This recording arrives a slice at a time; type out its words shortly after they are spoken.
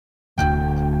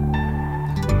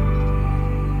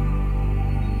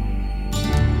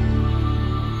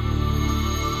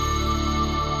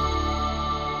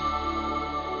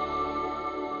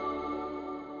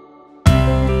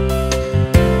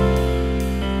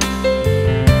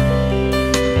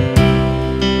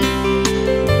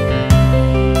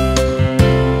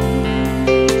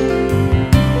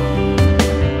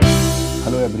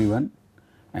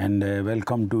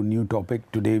welcome to new topic.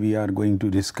 Today we are going to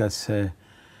discuss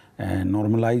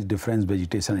normalized difference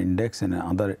vegetation index and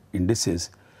other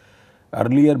indices.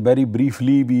 Earlier very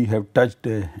briefly we have touched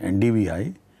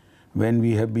NDVI when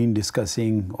we have been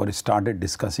discussing or started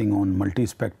discussing on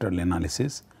multispectral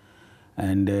analysis,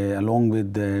 and along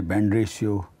with the band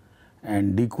ratio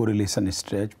and decorrelation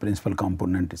stretch, principal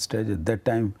component stretch. At that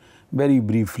time very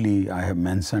briefly I have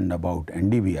mentioned about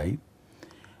NDVI.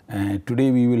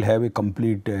 Today we will have a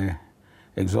complete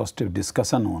exhaustive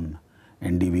discussion on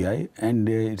NDVI and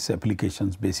its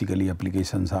applications. Basically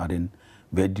applications are in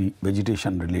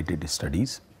vegetation related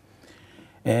studies.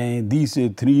 These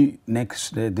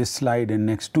this slide and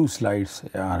next two slides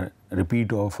are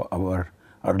repeat of our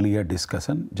earlier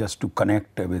discussion. Just to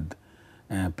connect with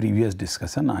previous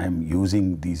discussion, I am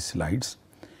using these slides.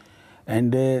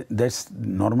 And that's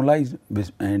normalized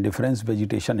difference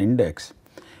vegetation index.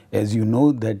 As you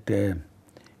know that the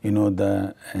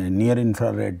near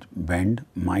infrared band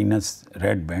minus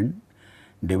red band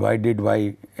divided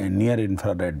by a near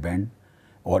infrared band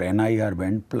or NIR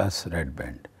band plus red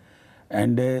band,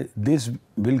 and this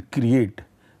will create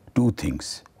two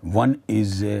things. One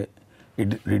is it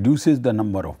reduces the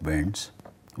number of bands,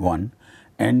 one,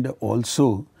 and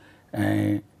also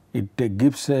it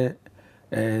gives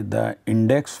the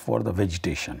index for the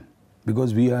vegetation,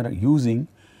 because we are using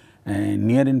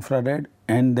near infrared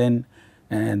and then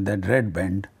that red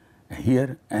band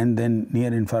here and then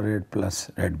near infrared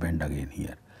plus red band again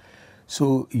here.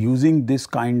 So, using this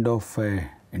kind of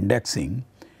indexing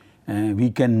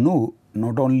we can know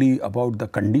not only about the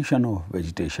condition of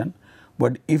vegetation,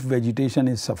 but if vegetation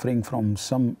is suffering from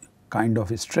some kind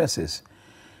of stresses,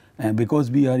 because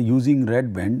we are using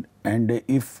red band, and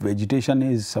if vegetation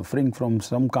is suffering from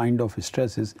some kind of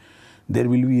stresses, there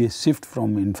will be a shift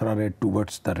from infrared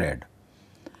towards the red,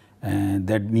 and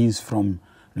that means from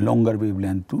longer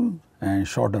wavelength to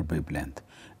shorter wavelength,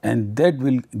 and that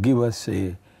will give us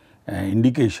a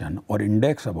indication or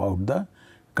index about the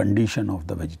condition of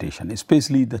the vegetation,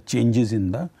 especially the changes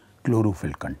in the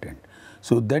chlorophyll content.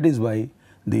 So, that is why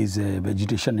these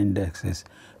vegetation indexes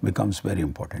becomes very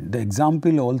important. The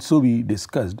example also we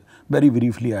discussed very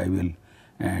briefly, I will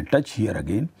touch here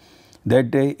again,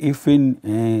 that if in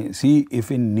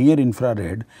near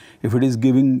infrared, if it is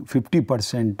giving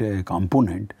 50%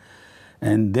 component,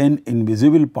 and then in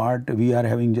visible part we are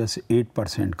having just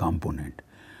 8% component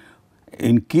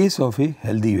in case of a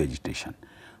healthy vegetation.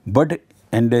 But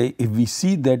if we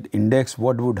see that index,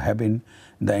 what would happen,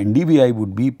 the NDVI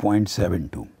would be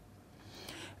 0.72.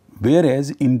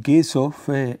 Whereas in case of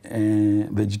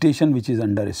vegetation which is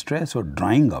under stress or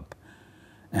drying up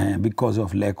because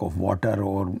of lack of water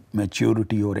or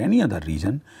maturity or any other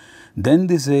reason, then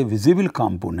this visible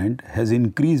component has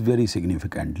increased very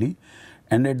significantly,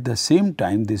 and at the same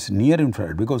time this near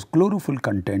infrared, because chlorophyll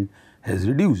content has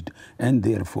reduced, and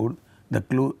therefore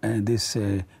this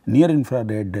near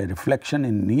infrared reflection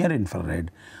in near infrared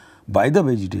by the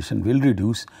vegetation will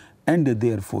reduce, and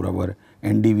therefore our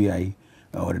NDVI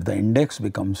or the index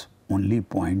becomes only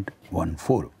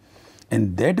 0.14,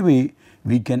 and that way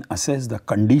we can assess the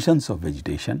conditions of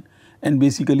vegetation, and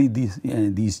basically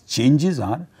these changes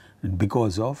are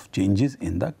because of changes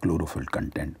in the chlorophyll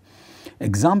content.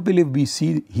 Example, if we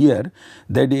see here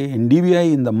that a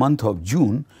NDVI in the month of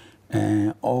June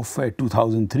of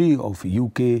 2003 of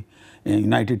UK,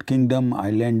 United Kingdom,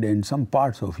 Ireland and some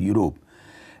parts of Europe,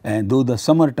 though the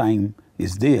summer time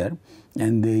is there,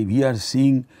 and we are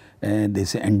seeing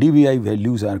this NDVI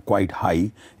values are quite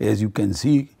high, as you can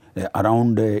see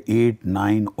around 8,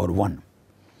 9 or 1.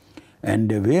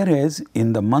 And whereas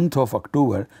in the month of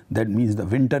October, that means the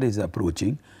winter is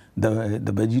approaching, the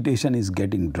vegetation is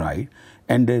getting dry,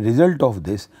 and the result of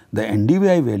this the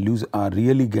NDVI values are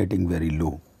really getting very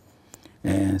low.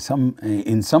 In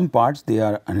some parts they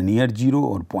are near 0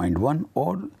 or 0.1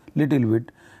 or little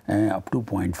bit up to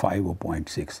 0.5 or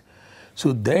 0.6.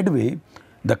 So, that way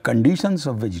the conditions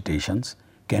of vegetations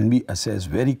can be assessed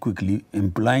very quickly,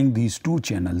 employing these two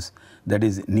channels, that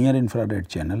is near infrared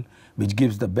channel which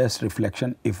gives the best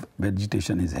reflection if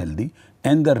vegetation is healthy,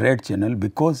 and the red channel,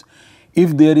 because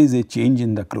if there is a change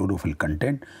in the chlorophyll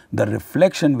content, the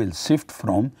reflection will shift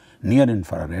from near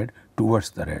infrared towards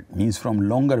the red, means from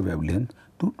longer wavelength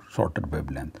to shorter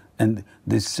wavelength, and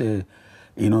this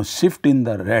shift in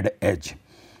the red edge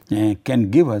can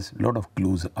give us a lot of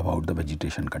clues about the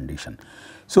vegetation condition.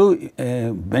 So,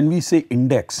 when we say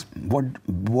index,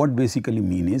 what basically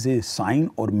mean is a sign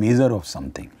or measure of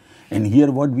something, and here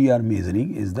what we are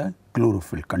measuring is the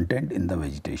chlorophyll content in the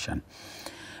vegetation.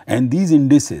 And these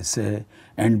indices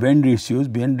and band ratios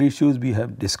we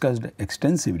have discussed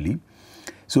extensively.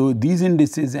 So, these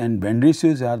indices and band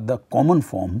ratios are the common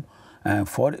form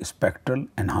for spectral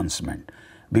enhancement,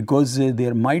 because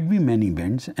there might be many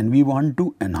bands and we want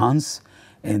to enhance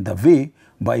the way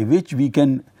by which we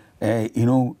can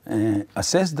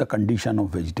assess the condition of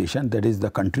vegetation, that is the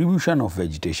contribution of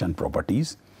vegetation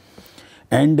properties,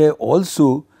 and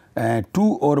also 2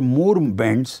 or more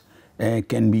bands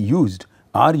can be used,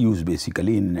 are used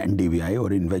basically in NDVI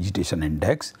or in vegetation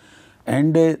index,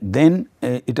 and then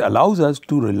it allows us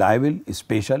to reliable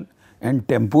spatial and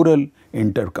temporal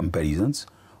intercomparisons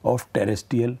of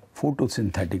terrestrial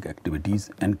photosynthetic activities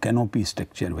and canopy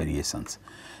structure variations.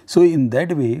 So, in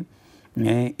that way,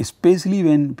 especially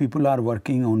when people are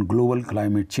working on global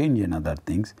climate change and other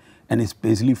things, and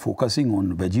especially focusing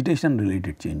on vegetation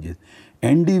related changes,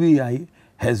 NDVI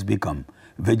has become,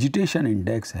 vegetation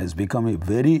index has become a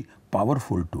very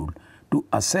powerful tool to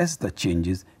assess the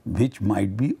changes which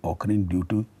might be occurring due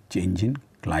to change in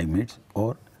climates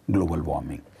or global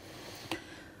warming.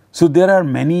 So, there are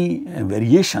many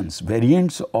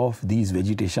variants of these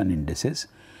vegetation indices,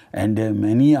 and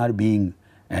many are being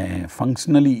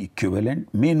functionally equivalent,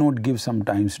 may not give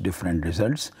sometimes different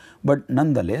results, but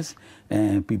nonetheless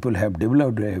people have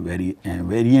developed a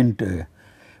variant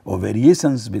or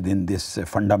variations within this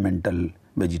fundamental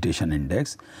vegetation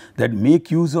index that make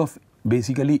use of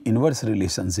basically inverse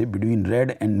relationship between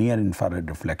red and near infrared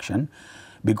reflection,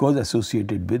 because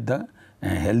associated with the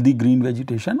healthy green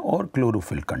vegetation or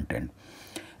chlorophyll content.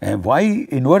 Why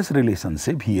inverse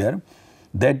relationship here?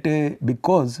 That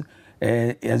because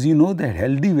as you know, that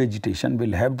healthy vegetation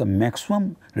will have the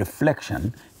maximum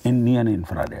reflection in near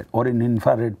infrared or in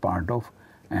infrared part of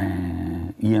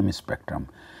EM spectrum,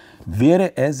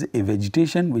 whereas a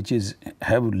vegetation which is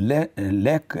have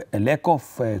lack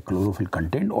of chlorophyll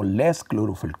content or less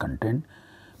chlorophyll content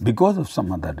because of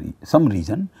some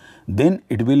reason, then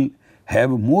it will have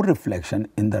more reflection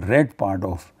in the red part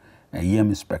of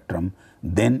EM spectrum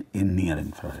than in near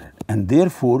infrared, and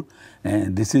therefore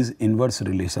this is inverse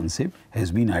relationship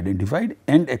has been identified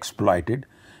and exploited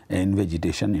in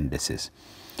vegetation indices.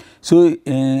 So,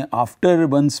 after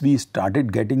once we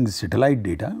started getting satellite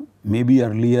data, maybe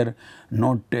earlier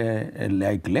not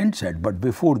like Landsat, but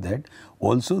before that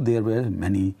also there were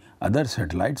many other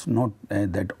satellites not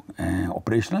that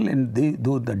operational, and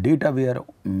though the data were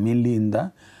mainly in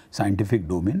the scientific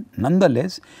domain.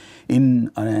 Nonetheless, in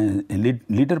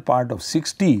later part of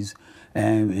 60s,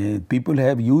 people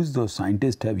have used, those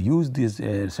scientists have used this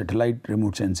satellite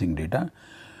remote sensing data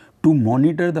to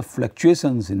monitor the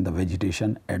fluctuations in the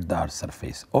vegetation at the earth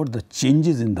surface or the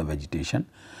changes in the vegetation.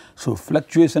 So,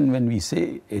 fluctuation, when we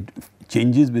say it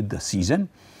changes with the season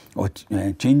or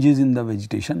changes in the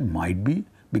vegetation, might be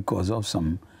because of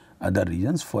some other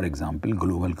reasons, for example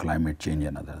global climate change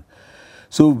and others.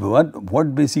 So,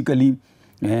 what basically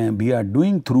we are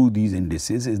doing through these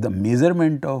indices is the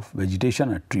measurement of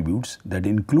vegetation attributes that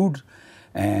includes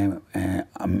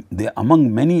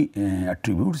among many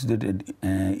attributes that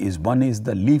is one is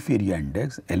the leaf area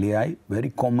index, LAI,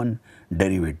 very common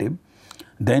derivative.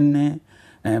 Then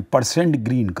percent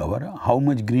green cover, how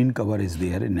much green cover is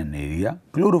there in an area,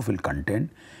 chlorophyll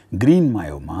content, green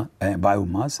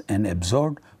biomass and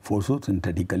absorbed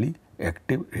photosynthetically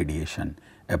active radiation,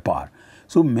 APAR.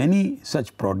 So, many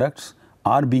such products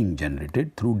are being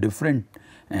generated through different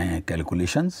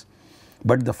calculations,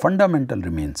 but the fundamental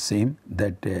remains same,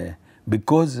 that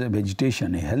because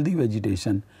vegetation, a healthy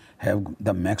vegetation have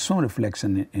the maximum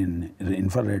reflection in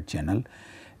infrared channel,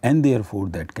 and therefore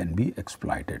that can be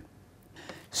exploited.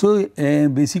 So,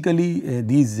 basically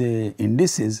these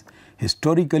indices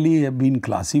historically have been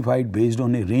classified based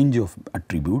on a range of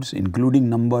attributes including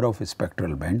number of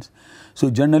spectral bands.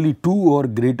 So, generally 2 or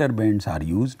greater bands are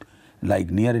used like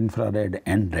near infrared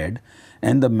and red,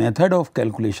 and the method of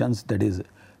calculations, that is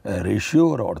ratio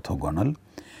or orthogonal,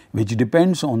 which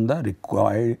depends on the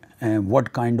required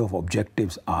what kind of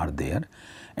objectives are there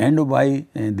and by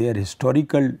their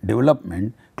historical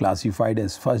development classified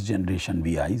as first generation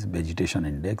VIs, vegetation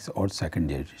index, or second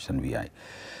generation VI.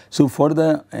 So, for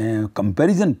the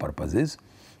comparison purposes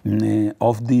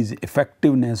of these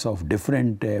effectiveness of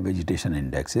different vegetation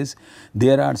indexes,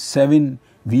 there are 7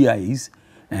 VIs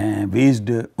based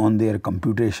on their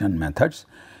computation methods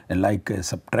like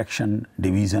subtraction,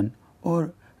 division,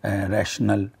 or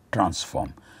rational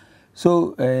transform.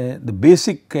 So, the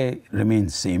basic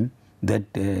remains same, that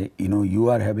you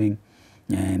are having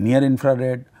near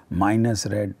infrared minus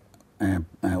red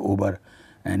over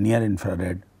near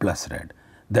infrared plus red.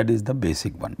 That is the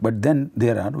basic one, but then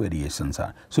there are variations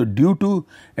are. So, due to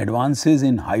advances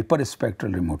in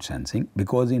hyperspectral remote sensing,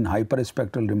 because in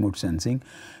hyperspectral remote sensing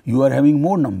you are having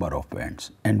more number of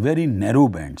bands and very narrow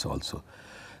bands also.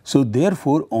 So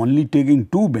therefore, only taking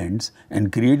 2 bands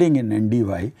and creating an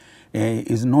NDVI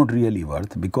is not really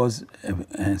worth, because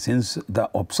since the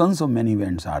options of many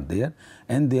bands are there,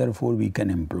 and therefore we can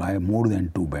employ more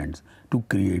than 2 bands to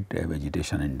create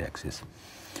vegetation indexes.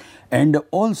 And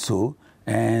also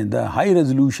the high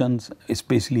resolutions,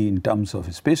 especially in terms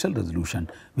of spatial resolution,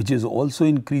 which is also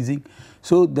increasing,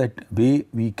 so that way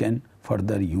we can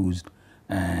further use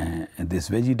this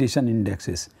vegetation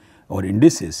indexes or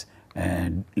indices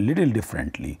little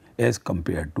differently as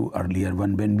compared to earlier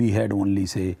one, when we had only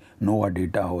say NOAA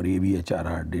data or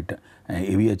AVHRR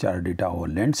data or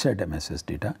Landsat MSS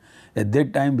data. At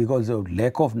that time, because of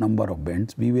lack of number of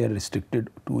bands, we were restricted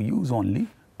to use only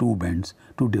 2 bands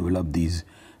to develop these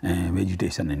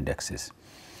vegetation indexes.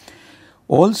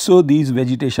 Also, these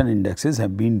vegetation indexes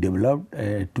have been developed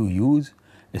to use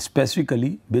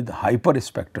specifically with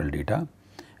hyperspectral data,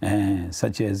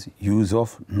 such as use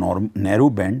of narrow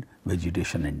band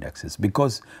vegetation indexes,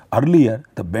 because earlier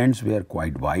the bands were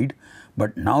quite wide,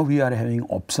 but now we are having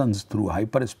options through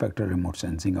hyperspectral remote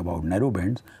sensing about narrow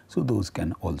bands, so those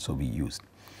can also be used.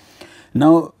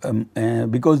 Now,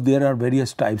 because there are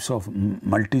various types of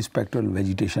multispectral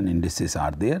vegetation indices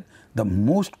are there, the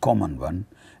most common one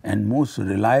and most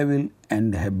reliable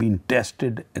and have been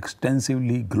tested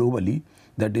extensively globally,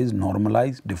 that is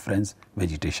normalized difference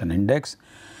vegetation index.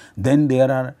 Then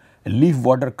there are leaf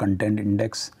water content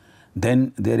index,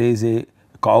 then there is a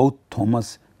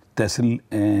Cow-Thomas Tessel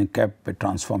cap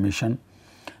transformation,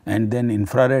 and then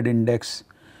infrared index,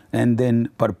 and then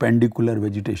perpendicular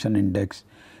vegetation index,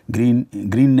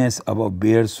 greenness above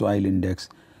bare soil index,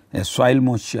 soil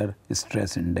moisture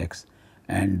stress index,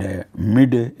 and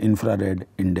mid infrared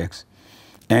index,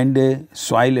 and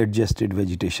soil adjusted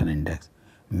vegetation index.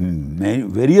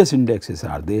 Various indexes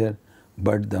are there,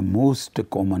 but the most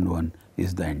common one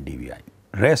is the NDVI.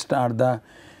 Rest are the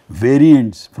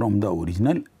variants from the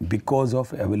original, because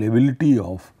of availability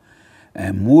of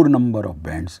more number of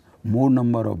bands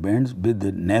with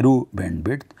the narrow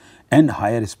bandwidth and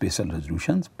higher spatial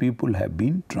resolutions. People have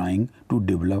been trying to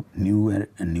develop newer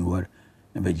and newer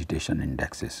vegetation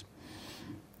indexes.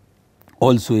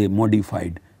 Also a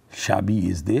modified SHABI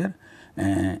is there,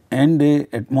 and a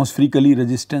atmospherically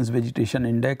resistance vegetation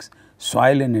index,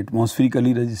 soil and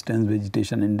atmospherically resistance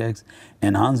vegetation index,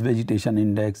 enhanced vegetation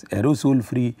index, aerosol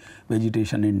free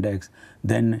vegetation index,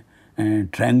 then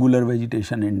triangular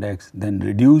vegetation index, then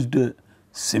reduced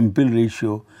simple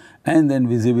ratio, and then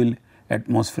visible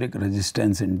atmospheric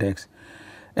resistance index,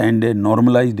 and a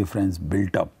normalized difference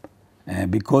built up,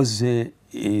 because the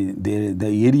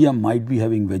area might be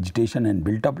having vegetation and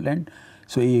built up land.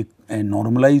 So a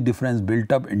normalized difference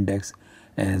built up index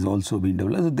has also been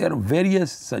developed. So there are various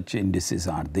such indices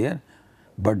are there,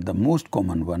 but the most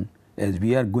common one, as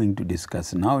we are going to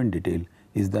discuss now in detail,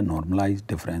 is the normalized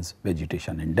difference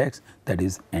vegetation index, that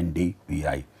is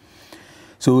NDVI.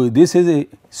 So this is a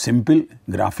simple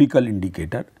graphical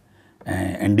indicator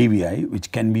NDVI,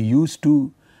 which can be used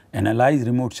to analyze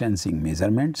remote sensing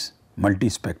measurements,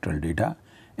 multispectral data,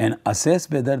 and assess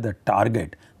whether the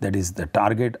target, that is the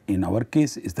target in our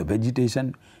case is the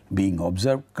vegetation being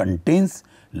observed, contains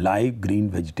live green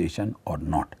vegetation or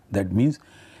not. That means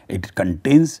it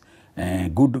contains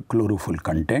good chlorophyll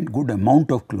content, good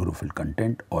amount of chlorophyll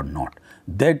content or not.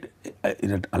 That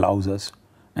it allows us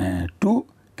to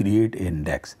create an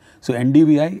index. So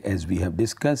NDVI, as we have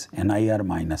discussed, NIR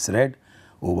minus red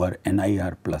over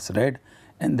NIR plus red,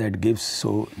 and that gives,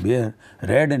 so where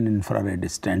red and infrared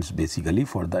stands basically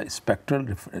for the spectral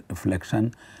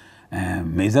reflection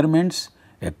measurements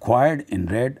acquired in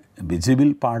red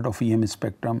visible part of EM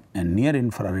spectrum and near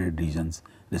infrared regions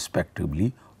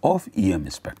respectively of EM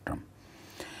spectrum.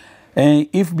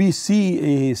 If we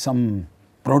see some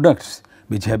products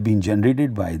which have been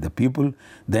generated by the people,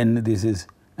 then this is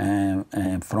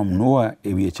from NOAA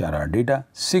AVHRR data,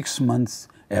 6 months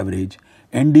average,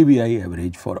 NDVI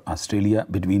average for Australia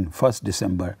between 1st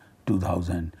December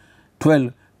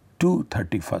 2012 to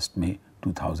 31st May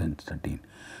 2013.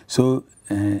 So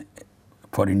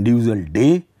for individual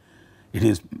day,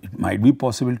 it might be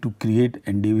possible to create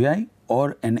NDVI,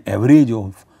 or an average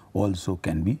of also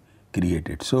can be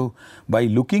created. So by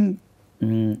looking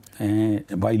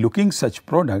such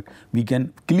product, we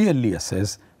can clearly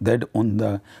assess that on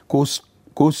the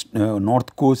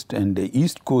north coast and the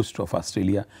east coast of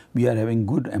Australia, we are having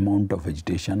good amount of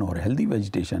vegetation or healthy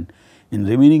vegetation. In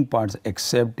remaining parts,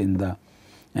 except in the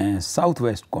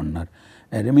southwest corner,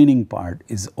 a remaining part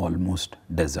is almost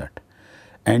desert.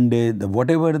 And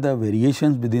whatever the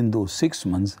variations within those 6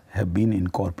 months have been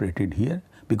incorporated here,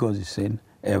 because it is an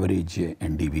average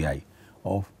NDVI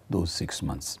of those 6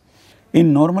 months.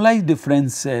 In normalized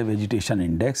difference vegetation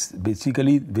index,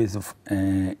 basically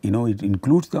it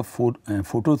includes the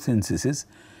photosynthesis,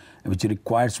 which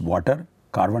requires water,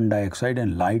 carbon dioxide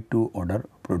and light to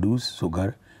produce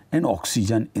sugar and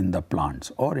oxygen in the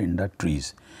plants or in the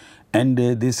trees. And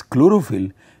this chlorophyll,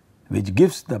 which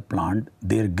gives the plant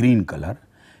their green color,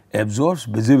 absorbs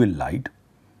visible light.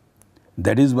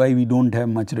 That is why we do not have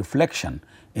much reflection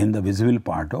in the visible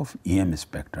part of EM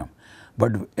spectrum.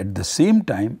 But at the same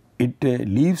time, it the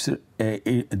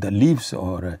leaves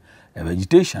or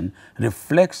vegetation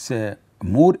reflects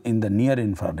more in the near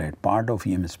infrared part of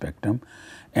EM spectrum,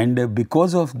 and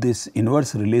because of this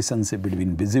inverse relationship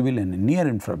between visible and near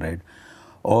infrared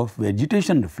of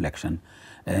vegetation reflection,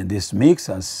 this makes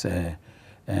us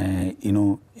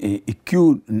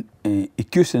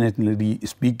equivalently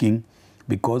speaking,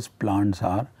 because plants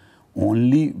are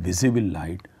only visible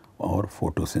light or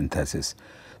photosynthesis.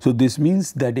 So, this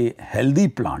means that a healthy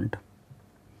plant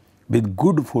with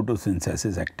good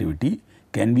photosynthesis activity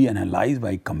can be analyzed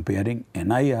by comparing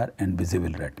NIR and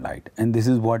visible red light, and this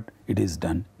is what it is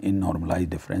done in normalized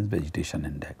difference vegetation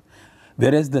index.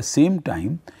 Whereas the same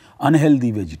time unhealthy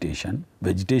vegetation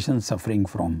suffering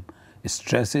from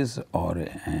stresses or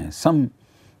some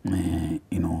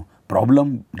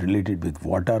problem related with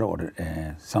water or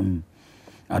some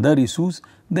other issues,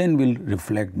 then will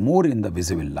reflect more in the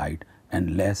visible light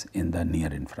and less in the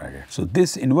near infrared. So,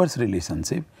 this inverse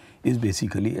relationship is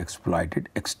basically exploited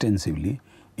extensively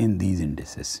in these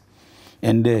indices,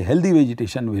 and healthy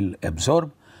vegetation will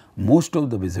absorb most of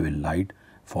the visible light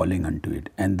falling onto it,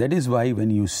 and that is why when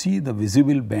you see the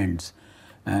visible bands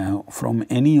from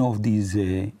any of these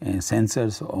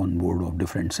sensors on board of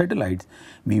different satellites,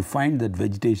 we find that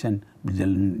vegetation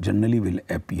generally will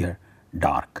appear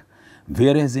dark,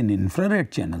 whereas in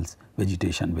infrared channels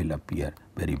vegetation will appear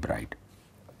very bright.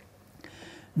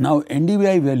 Now,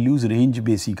 NDVI values range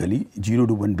basically 0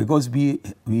 to 1 because we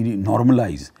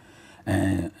normalize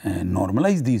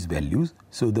these values.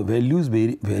 So, the values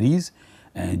varies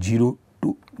 0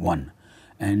 to 1,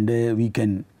 and we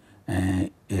can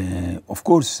of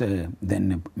course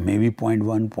then maybe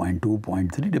 0.1, 0.2,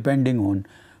 0.3 depending on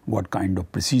what kind of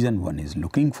precision one is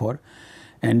looking for,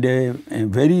 and a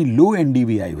very low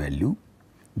NDVI value,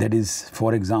 that is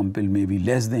for example maybe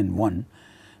less than 1,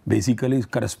 basically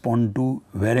correspond to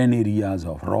barren areas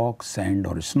of rock, sand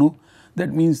or snow.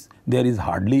 That means there is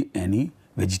hardly any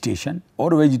vegetation,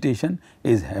 or vegetation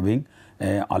is having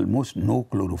almost no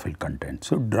chlorophyll content.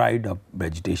 So, dried up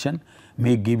vegetation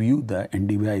may give you the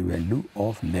NDVI value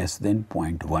of less than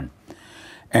 0.1,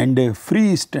 and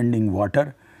freestanding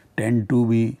water tend to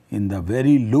be in the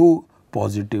very low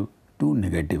positive to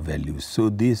negative values. So,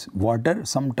 this water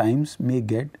sometimes may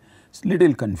get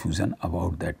little confusion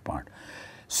about that part.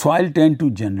 Soil tend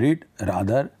to generate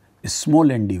rather small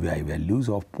NDVI values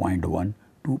of 0.1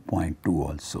 to 0.2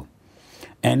 also,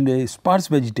 and sparse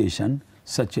vegetation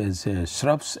such as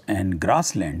shrubs and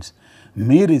grasslands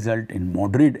may result in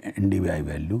moderate NDVI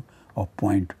value of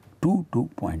 0.2 to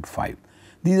 0.5.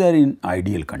 These are in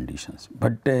ideal conditions,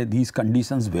 but these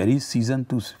conditions vary season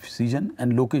to season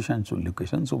and location to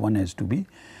location. So, one has to be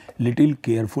little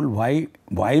careful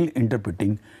while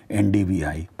interpreting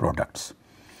NDVI products.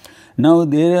 Now,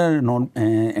 there are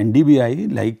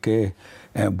NDVI like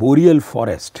boreal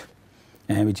forest,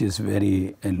 which is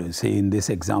very say in this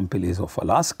example is of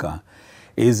Alaska,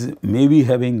 is maybe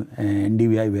having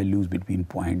NDVI values between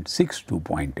 0.6 to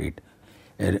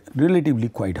 0.8, relatively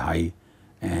quite high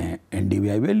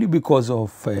NDVI value because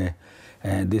of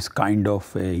this kind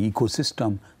of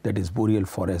ecosystem, that is boreal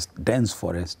forest, dense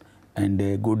forest, and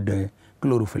a good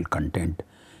chlorophyll content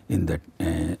in that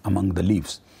among the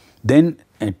leaves. Then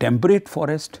a temperate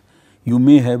forest, you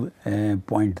may have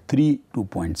 0.3 to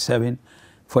 0.7,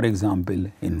 for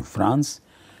example in France.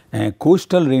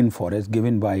 Coastal rainforest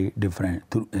given by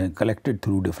collected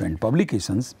through different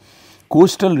publications.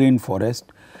 Coastal rainforest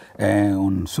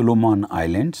on Solomon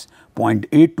Islands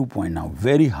 0.8 to 0.9,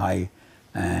 very high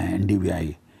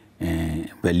NDVI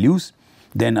values.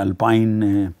 Then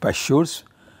alpine pastures,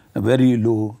 very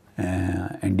low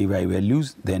NDVI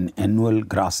values. Then annual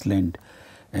grassland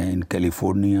in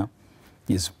California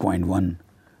is 0.15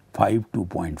 to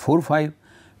 0.45,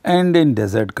 and in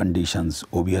desert conditions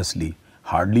obviously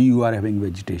hardly you are having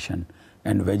vegetation,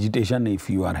 and vegetation if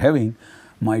you are having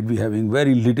might be having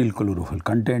very little chlorophyll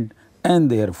content,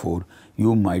 and therefore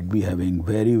you might be having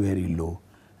very low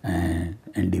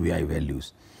NDVI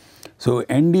values. So,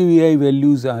 NDVI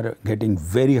values are getting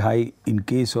very high in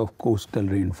case of coastal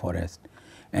rainforest,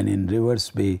 and in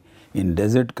reverse way in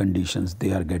desert conditions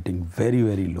they are getting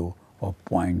very low of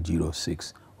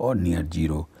 0.06 or near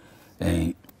 0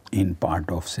 in part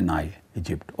of Sinai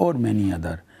Egypt or many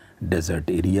other desert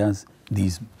areas,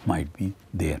 these might be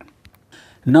there.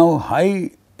 Now,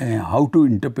 how to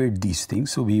interpret these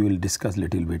things? So, we will discuss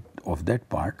little bit of that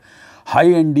part. High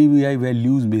NDVI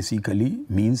values basically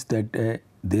means that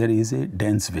there is a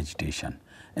dense vegetation,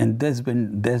 and there's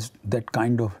that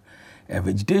kind of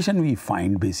vegetation we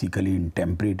find basically in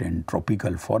temperate and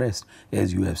tropical forest,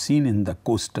 as you have seen in the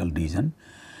coastal region,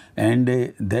 and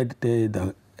at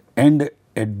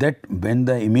that when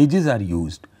the images are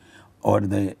used or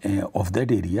of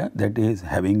that area, that is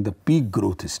having the peak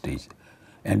growth stage.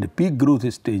 And the peak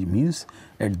growth stage means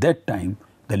at that time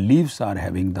the leaves are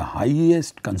having the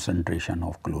highest concentration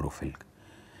of chlorophyll,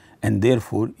 and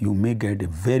therefore you may get a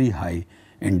very high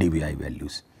NDVI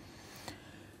values.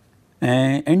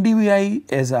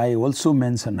 NDVI, as I also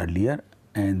mentioned earlier,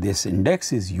 and this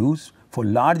index is used for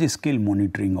large scale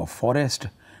monitoring of forest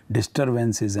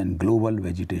disturbances and global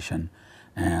vegetation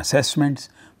assessments,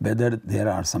 whether there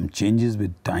are some changes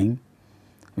with time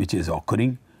which is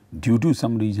occurring due to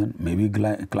some reason, maybe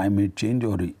climate change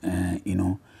or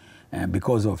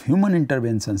because of human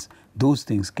interventions, those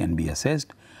things can be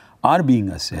assessed, are being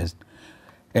assessed.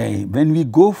 When we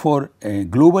go for a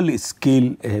global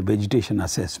scale vegetation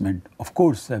assessment, of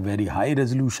course, a very high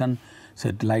resolution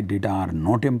satellite data are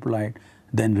not employed,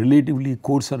 then relatively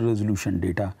coarser resolution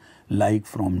data like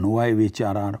from NOAA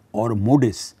HRR or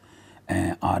MODIS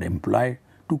are employed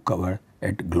to cover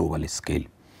at global scale.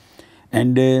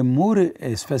 And more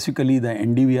specifically, the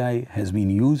NDVI has been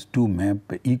used to map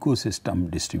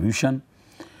ecosystem distribution,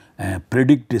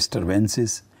 predict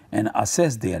disturbances and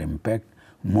assess their impact,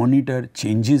 monitor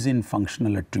changes in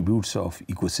functional attributes of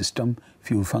ecosystem,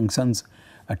 few functions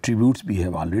attributes we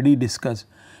have already discussed,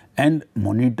 and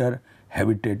monitor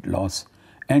habitat loss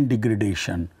and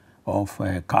degradation of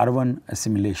carbon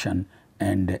assimilation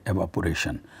and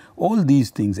evaporation. All these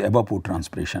things,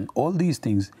 evapotranspiration, all these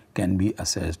things can be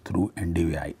assessed through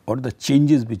NDVI or the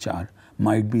changes which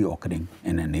might be occurring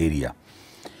in an area.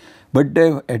 But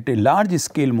at a large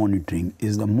scale monitoring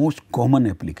is the most common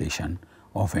application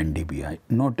of NDVI,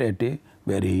 not at a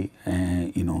very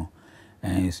in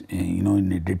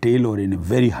a detail or in a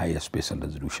very high spatial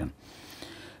resolution.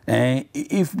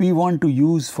 If we want to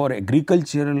use for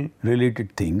agricultural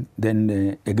related thing,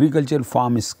 then agricultural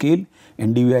farm scale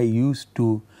NDVI used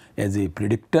to as a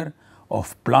predictor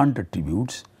of plant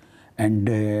attributes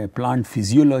and plant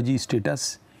physiology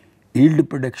status, yield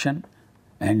production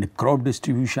and crop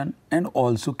distribution, and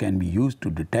also can be used to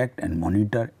detect and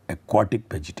monitor aquatic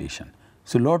vegetation.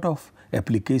 So, lot of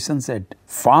applications at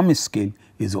farm scale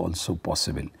is also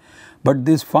possible. But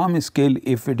this farm scale,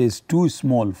 if it is too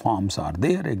small, farms are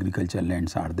there, agricultural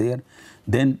lands are there,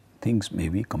 then things may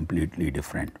be completely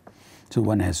different. So,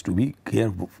 one has to be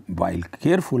careful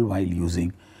while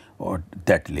using or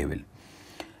that level.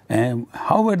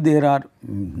 However, there are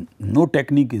no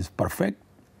technique is perfect.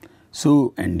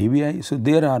 So, NDVI, so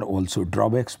there are also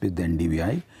drawbacks with the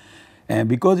NDVI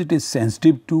because it is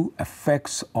sensitive to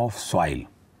effects of soil,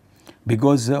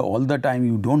 because all the time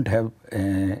you do not have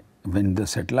when the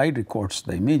satellite records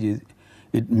the images,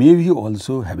 it may be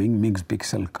also having mixed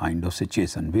pixel kind of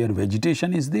situation where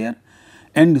vegetation is there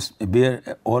and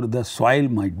where or the soil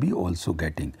might be also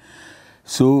getting.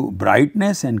 So,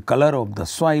 brightness and color of the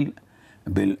soil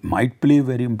might play a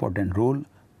very important role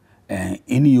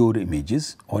in your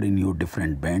images or in your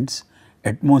different bands.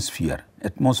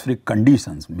 Atmospheric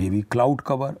conditions, maybe cloud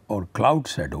cover or cloud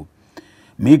shadow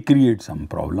may create some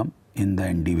problem in the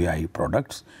NDVI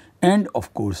products, and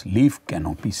of course, leaf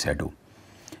canopy shadow,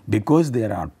 because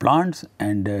there are plants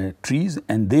and trees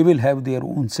and they will have their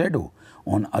own shadow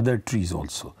on other trees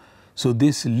also. So,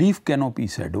 this leaf canopy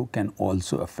shadow can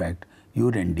also affect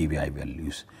your NDVI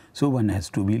values. So, one has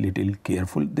to be little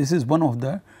careful. This is one of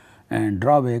the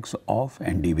drawbacks of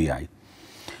NDVI.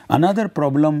 Another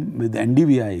problem with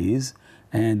NDVI is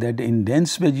that in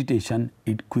dense vegetation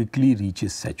it quickly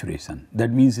reaches saturation.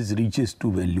 That means it reaches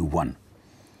to value 1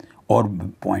 or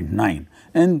 0.9,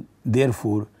 and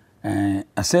therefore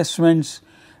assessments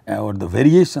or the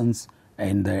variations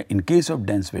in case of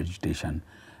dense vegetation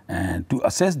to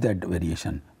assess that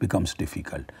variation becomes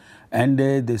difficult, and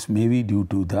this may be due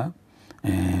to the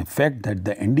fact that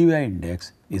the NDVI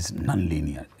index is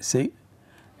non-linear. Say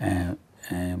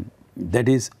that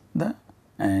is the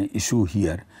issue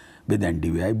here with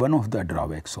NDVI, one of the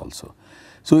drawbacks also.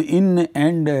 So, in the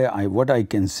end what I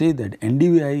can say that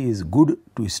NDVI is good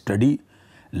to study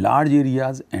large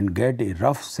areas and get a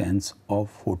rough sense of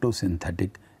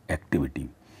photosynthetic activity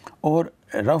or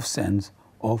a rough sense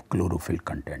of chlorophyll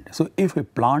content. So, if a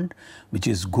plant which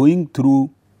is going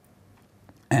through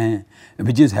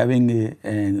which is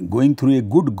having going through a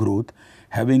good growth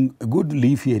having a good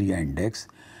leaf area index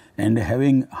and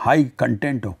having high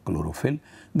content of chlorophyll,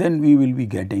 then we will be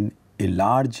getting a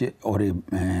large or a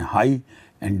high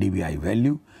NDVI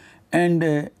value,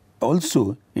 and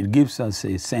also it gives us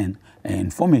a sense,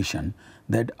 information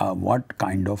that what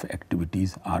kind of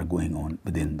activities are going on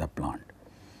within the plant.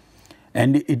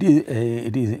 And it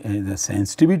is the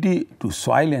sensitivity to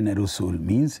soil and aerosol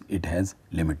means it has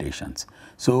limitations.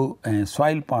 So,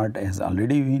 soil part has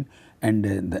already been and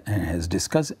has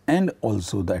discussed, and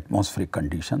also the atmospheric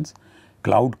conditions,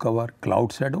 cloud cover,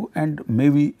 cloud shadow, and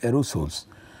maybe aerosols.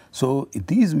 So,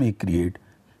 these may create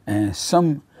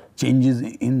some changes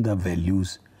in the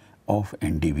values of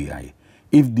NDVI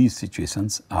if these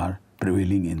situations are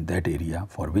prevailing in that area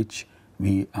for which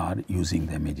we are using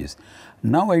the images.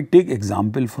 Now, I take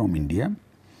example from India,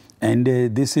 and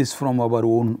this is from our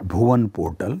own Bhuvan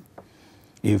portal.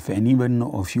 If anyone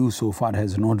of you so far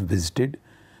has not visited,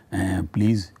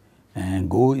 please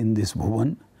go in this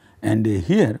Bhuvan, and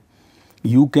here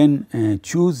you can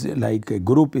choose, like a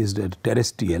group is the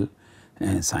terrestrial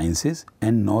sciences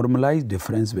and normalized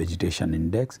difference vegetation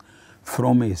index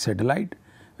from a satellite,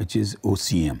 which is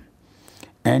OCM.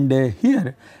 And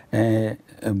here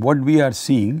what we are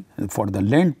seeing for the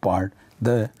land part,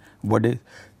 the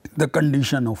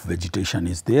condition of vegetation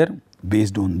is there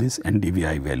based on this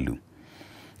NDVI value.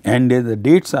 And the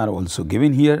dates are also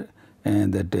given here,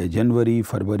 that January,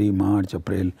 February, March,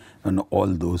 April, and all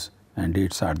those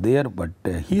dates are there. But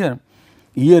here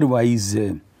year wise,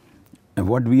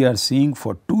 what we are seeing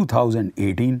for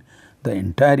 2018, the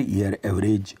entire year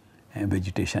average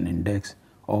vegetation index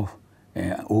of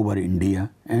over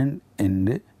India and in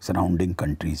the surrounding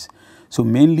countries. So,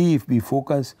 mainly if we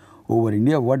focus over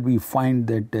India, what we find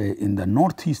that in the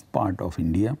northeast part of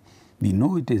India, we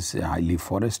know it is highly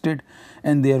forested,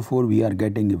 and therefore we are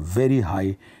getting a very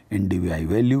high NDVI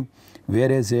value,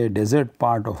 whereas a desert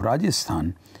part of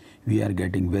Rajasthan, we are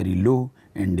getting very low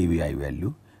NDVI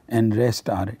value, and rest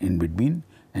are in between,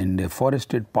 and the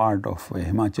forested part of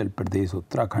Himachal Pradesh,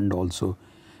 Uttarakhand also,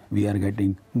 we are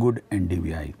getting good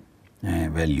NDVI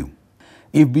value.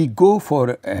 If we go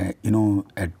for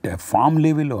at farm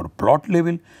level or plot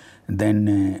level,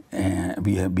 then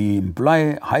we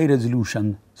employ high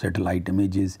resolution satellite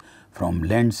images from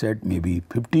Landsat, maybe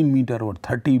 15 meter or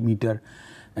 30 meter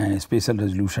spatial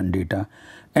resolution data,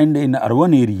 and in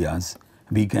urban areas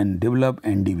we can develop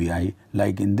NDVI,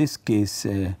 like in this case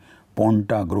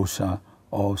Ponta Grossa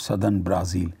of southern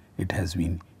Brazil, it has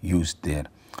been used there.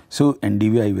 So,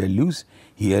 NDVI values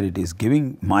here it is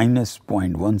giving minus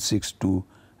 0.16 to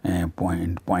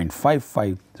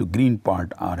 0.55. So, green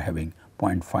part are having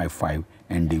 0.55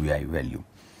 NDVI value.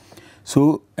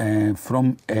 So,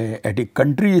 from at a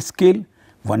country scale,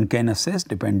 one can assess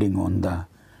depending on the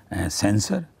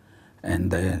sensor,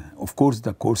 and of course,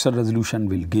 the coarser resolution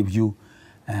will give you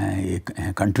a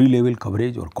country level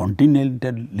coverage or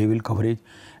continental level coverage,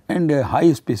 and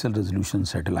high spatial resolution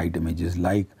satellite images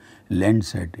like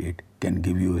Landsat, it can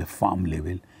give you a farm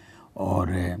level or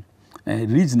a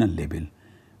regional level,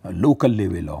 a local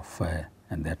level of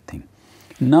and that thing.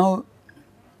 Now,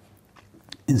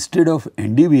 instead of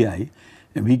NDVI,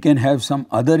 we can have some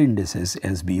other indices,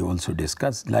 as we also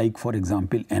discussed, like for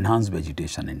example enhanced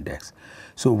vegetation index.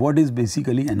 So, what is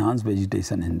basically enhanced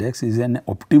vegetation index is an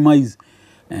optimized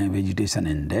vegetation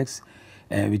index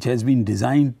which has been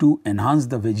designed to enhance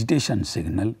the vegetation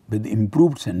signal with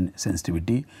improved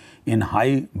sensitivity in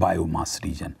high biomass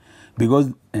region.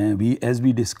 Because as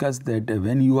we discussed that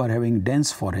when you are having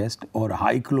dense forest or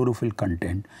high chlorophyll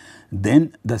content,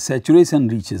 then the saturation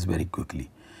reaches very quickly.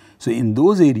 So, in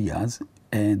those areas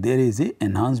there is a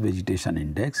enhanced vegetation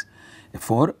index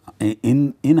for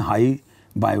in high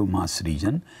biomass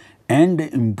region, and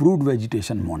improved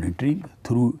vegetation monitoring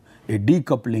through a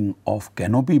decoupling of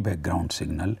canopy background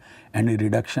signal and a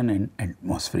reduction in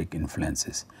atmospheric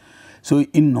influences. So,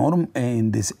 in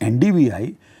this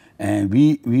NDVI,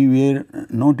 we were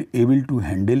not able to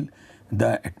handle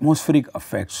the atmospheric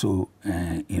effects so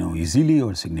easily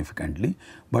or significantly,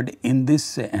 but in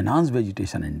this enhanced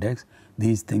vegetation index,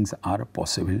 these things are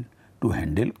possible to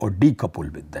handle or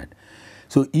decouple with that.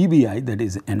 So, EVI, that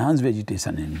is enhanced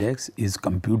vegetation index, is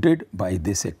computed by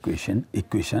this equation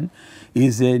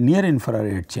is a near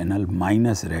infrared channel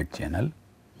minus red channel,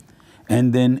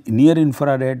 and then near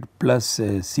infrared plus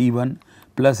C1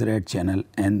 plus red channel,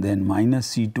 and then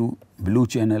minus C2 blue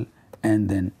channel, and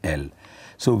then L.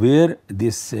 So, where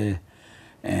this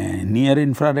near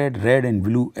infrared, red and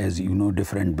blue, as you know,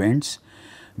 different bands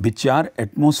which are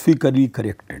atmospherically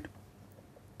corrected.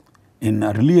 In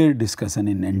earlier discussion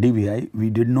in NDVI,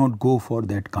 we did not go for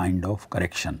that kind of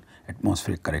correction,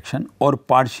 atmospheric correction or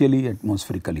partially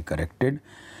atmospherically corrected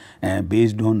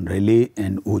based on Rayleigh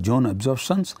and ozone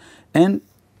absorptions and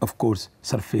of course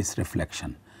surface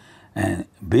reflection.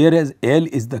 Whereas L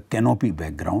is the canopy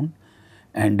background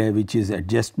and which is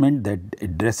adjustment that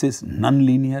addresses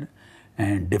nonlinear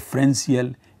and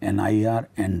differential NIR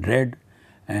and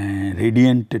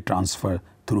radiant transfer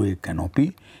through a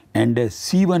canopy, and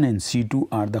C1 and C2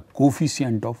 are the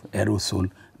coefficient of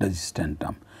aerosol resistant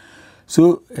term.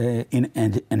 So, in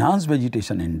enhanced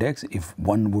vegetation index, if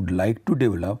one would like to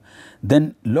develop,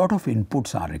 then lot of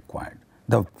inputs are required.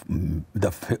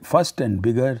 The first and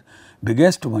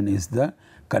biggest one is the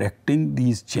correcting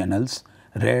these channels,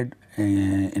 red,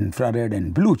 infrared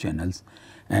and blue channels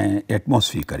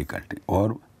atmospherically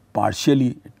or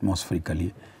partially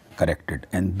atmospherically corrected,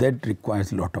 and that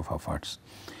requires lot of efforts.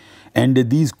 And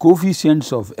these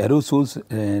coefficients of aerosols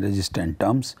resistant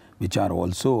terms, which are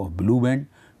also of blue band,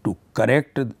 to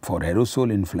correct for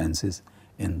aerosol influences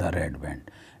in the red band.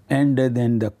 And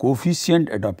then the coefficient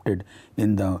adopted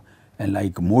in the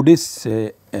like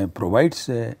MODIS provides,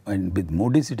 and with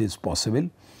MODIS it is possible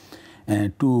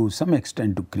to some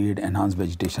extent to create enhanced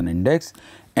vegetation index,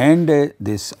 and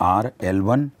this R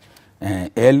L1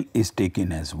 L is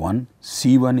taken as 1,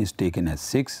 C1 is taken as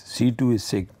 6, C2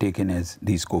 is taken as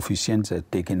these coefficients are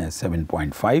taken as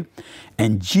 7.5,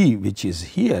 and G, which is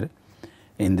here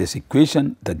in this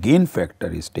equation, the gain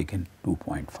factor is taken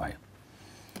 2.5.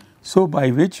 So, by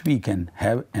which we can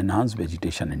have enhanced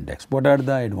vegetation index. What are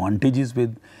the advantages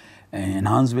with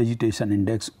enhanced vegetation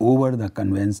index over the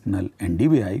conventional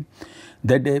NDVI?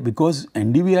 That because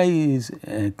NDVI is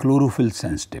chlorophyll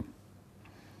sensitive,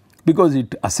 because it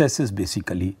assesses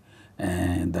basically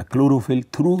the chlorophyll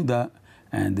through the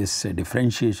this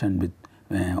differentiation with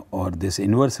or this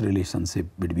inverse relationship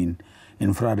between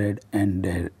infrared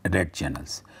and red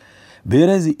channels.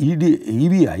 Whereas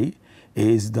EVI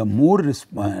is the more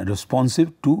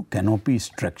responsive to canopy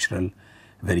structural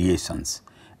variations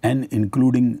and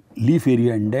including leaf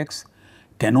area index,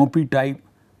 canopy type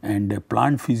and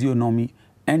plant physiognomy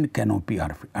and canopy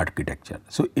architecture.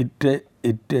 So,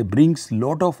 it brings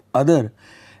lot of other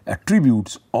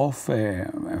attributes of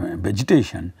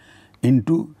vegetation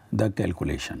into the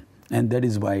calculation, and that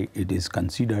is why it is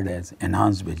considered as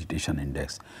enhanced vegetation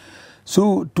index.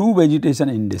 So, two vegetation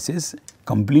indices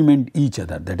complement each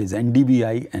other, that is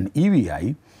NDVI and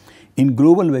EVI in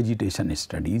global vegetation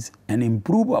studies and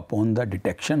improve upon the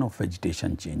detection of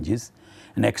vegetation changes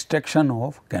and extraction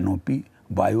of canopy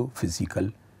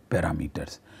biophysical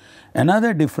parameters.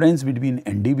 Another difference between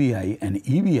NDVI and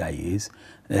EVI is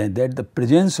that the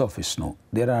presence of snow.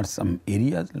 There are some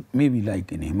areas, maybe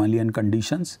like in Himalayan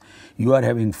conditions, you are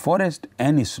having forest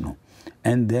and snow,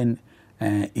 and then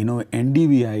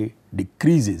NDVI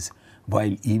decreases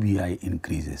while EVI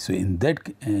increases. So, in that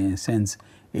sense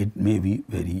it may be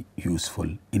very useful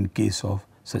in case of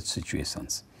such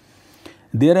situations.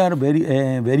 There are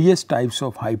various types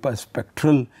of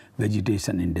hyperspectral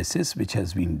vegetation indices which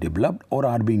has been developed or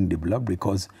are being developed,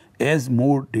 because as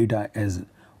more data, as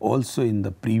also in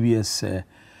the previous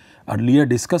earlier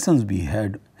discussions we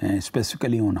had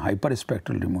specifically on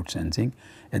hyperspectral remote sensing,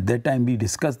 at that time we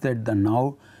discussed that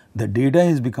now the data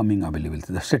is becoming available.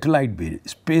 The satellite based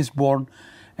spaceborne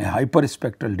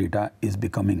hyperspectral data is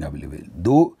becoming available,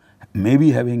 though may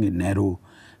be having a narrow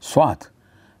swath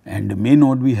and may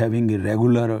not be having a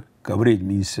regular coverage,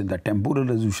 means the temporal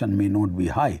resolution may not be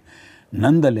high.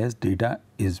 Nonetheless, data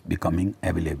is becoming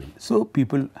available. So,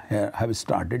 people have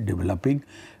started developing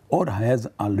or has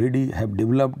already have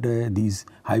developed these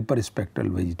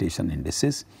hyperspectral vegetation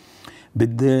indices.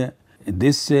 With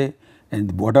this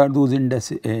and what are those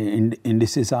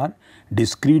indices are?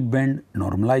 Discrete band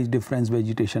normalized difference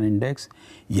vegetation index,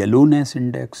 yellowness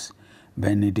index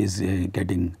when it is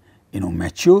getting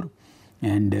mature,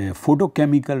 and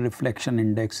photochemical reflection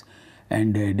index,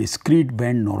 and discrete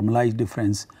band normalized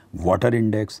difference water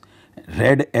index,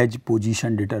 red edge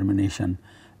position determination,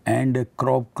 and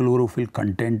crop chlorophyll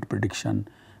content prediction,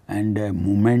 and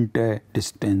movement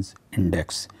distance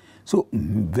index. So,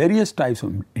 various types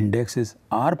of indices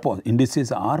are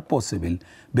possible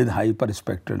with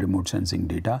hyperspectral remote sensing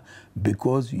data,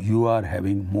 because you are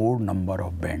having more number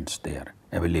of bands there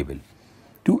available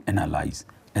to analyze,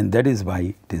 and that is why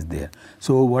it is there.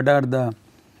 So, what are the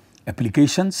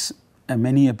applications?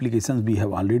 Many applications we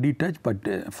have already touched, but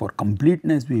for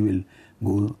completeness we will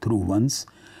go through once.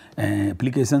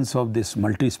 Applications of this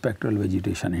multispectral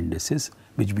vegetation indices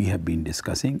which we have been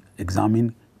discussing: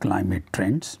 examine climate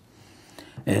trends.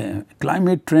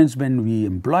 Climate trends, when we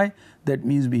employ, that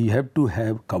means we have to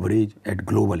have coverage at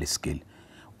global scale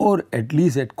or at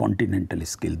least at continental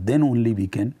scale, then only we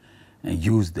can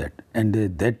use that, and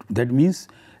that means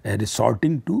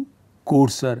resorting to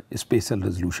coarser spatial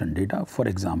resolution data, for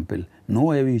example no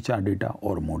AVHR data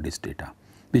or MODIS data,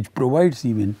 which provides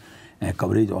even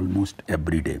coverage almost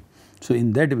every day. So,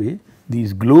 in that way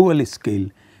these global scale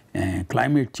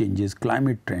climate changes,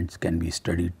 climate trends can be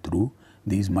studied through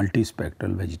these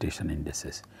multispectral vegetation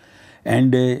indices,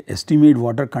 and estimate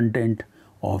water content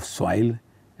of soil,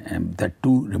 that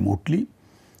too remotely,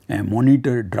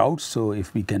 monitor droughts. So,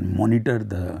 if we can monitor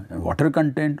the water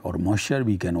content or moisture,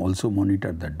 we can also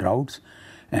monitor the droughts,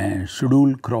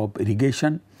 schedule crop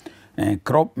irrigation,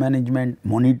 crop management,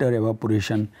 monitor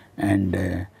evaporation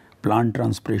and plant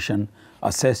transpiration,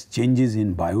 assess changes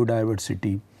in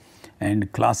biodiversity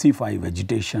and classify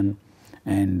vegetation,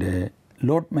 and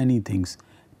lot many things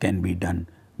can be done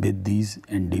with these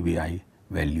NDVI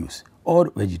values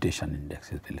or vegetation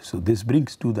indexes values. So, this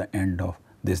brings to the end of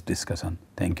this discussion.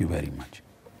 Thank you very much.